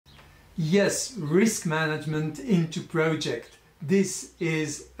Yes, risk management into project. This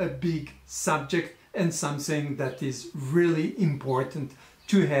is a big subject and something that is really important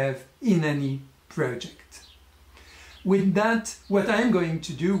to have in any project. With that, what I'm going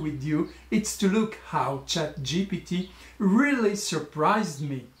to do with you is to look how ChatGPT really surprised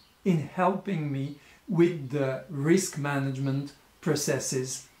me in helping me with the risk management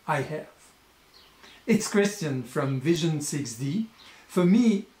processes I have. It's Christian from Vision 6D. For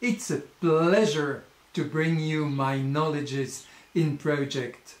me, it's a pleasure to bring you my knowledges in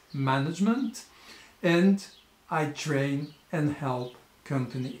project management, and I train and help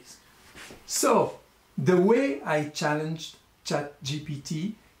companies. So, the way I challenged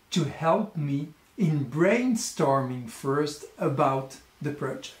ChatGPT to help me in brainstorming first about the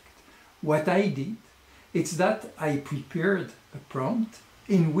project. What I did is that I prepared a prompt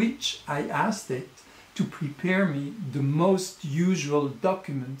in which I asked it to prepare me the most usual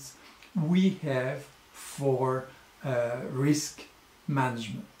documents we have for risk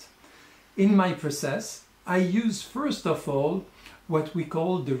management. In my process, I use first of all what we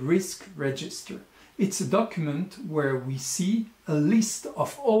call the risk register. It's a document where we see a list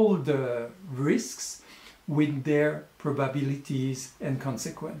of all the risks with their probabilities and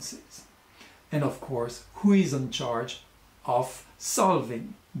consequences. And of course, who is in charge of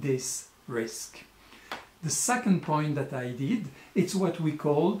solving this risk. The second point that I did, it's what we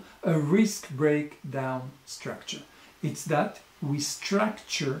call a risk breakdown structure. It's that we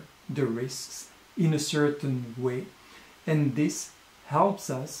structure the risks in a certain way, and this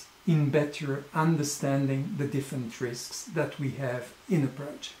helps us in better understanding the different risks that we have in a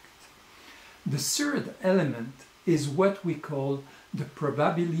project. The third element is what we call the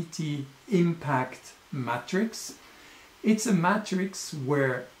probability impact matrix. It's a matrix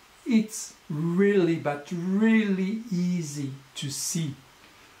where it's really easy to see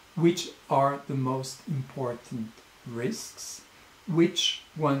which are the most important risks, which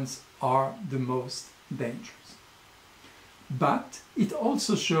ones are the most dangerous. But it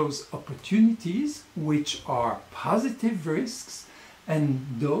also shows opportunities which are positive risks, and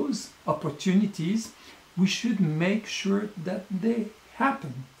those opportunities we should make sure that they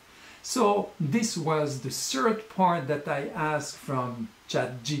happen. So this was the third part that I asked from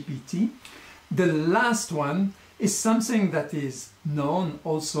ChatGPT. The last one is something that is known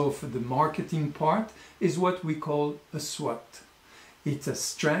also for the marketing part, is what we call a SWAT. It's a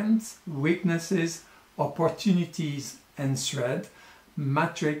strengths, weaknesses, opportunities and threat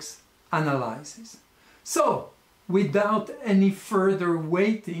matrix analysis. So without any further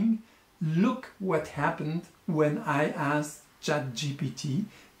waiting, look what happened when I asked ChatGPT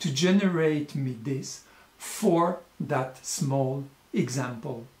to generate me this for that small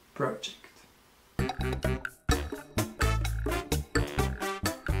example project.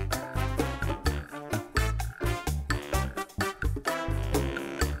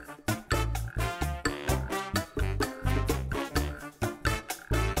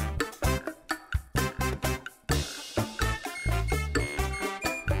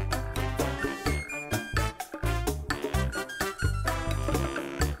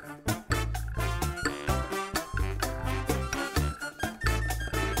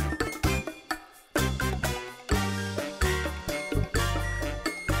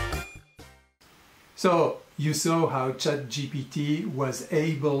 So you saw how ChatGPT was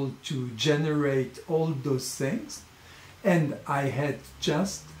able to generate all those things, and I had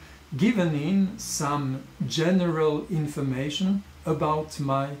just given in some general information about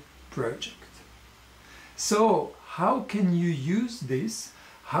my project. So how can you use this?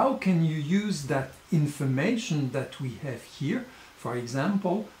 How can you use that information that we have here, for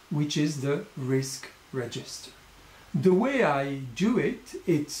example, which is the risk register? The way I do it,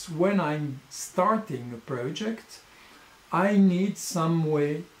 it's when I'm starting a project, I need some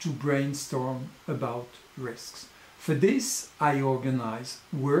way to brainstorm about risks. For this, I organize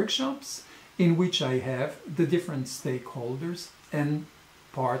workshops in which I have the different stakeholders and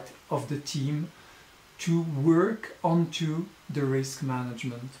part of the team to work onto the risk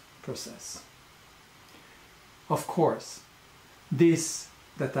management process. Of course, this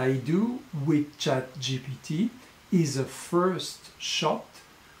that I do with ChatGPT is a first shot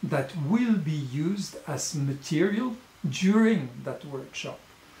that will be used as material during that workshop.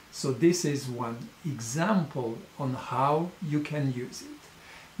 So this is one example on how you can use it.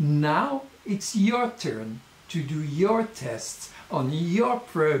 Now it's your turn to do your tests on your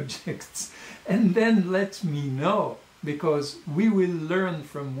projects, and then let me know, because we will learn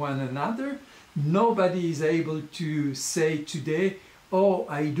from one another. Nobody is able to say today, oh,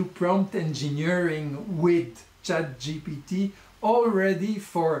 I do prompt engineering with ChatGPT already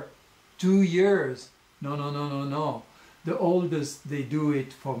for 2 years. No, no, no, no, no. The oldest, they do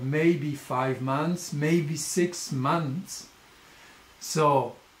it for maybe 5 months, maybe 6 months.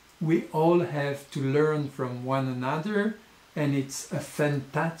 So we all have to learn from one another, and it's a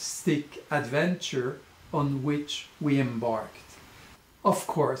fantastic adventure on which we embarked. Of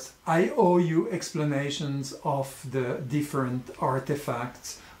course, I owe you explanations of the different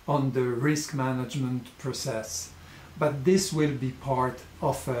artifacts on the risk management process, but this will be part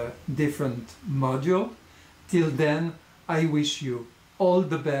of a different module. Till then, I wish you all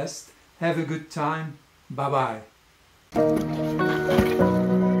the best. Have a good time. Bye-bye.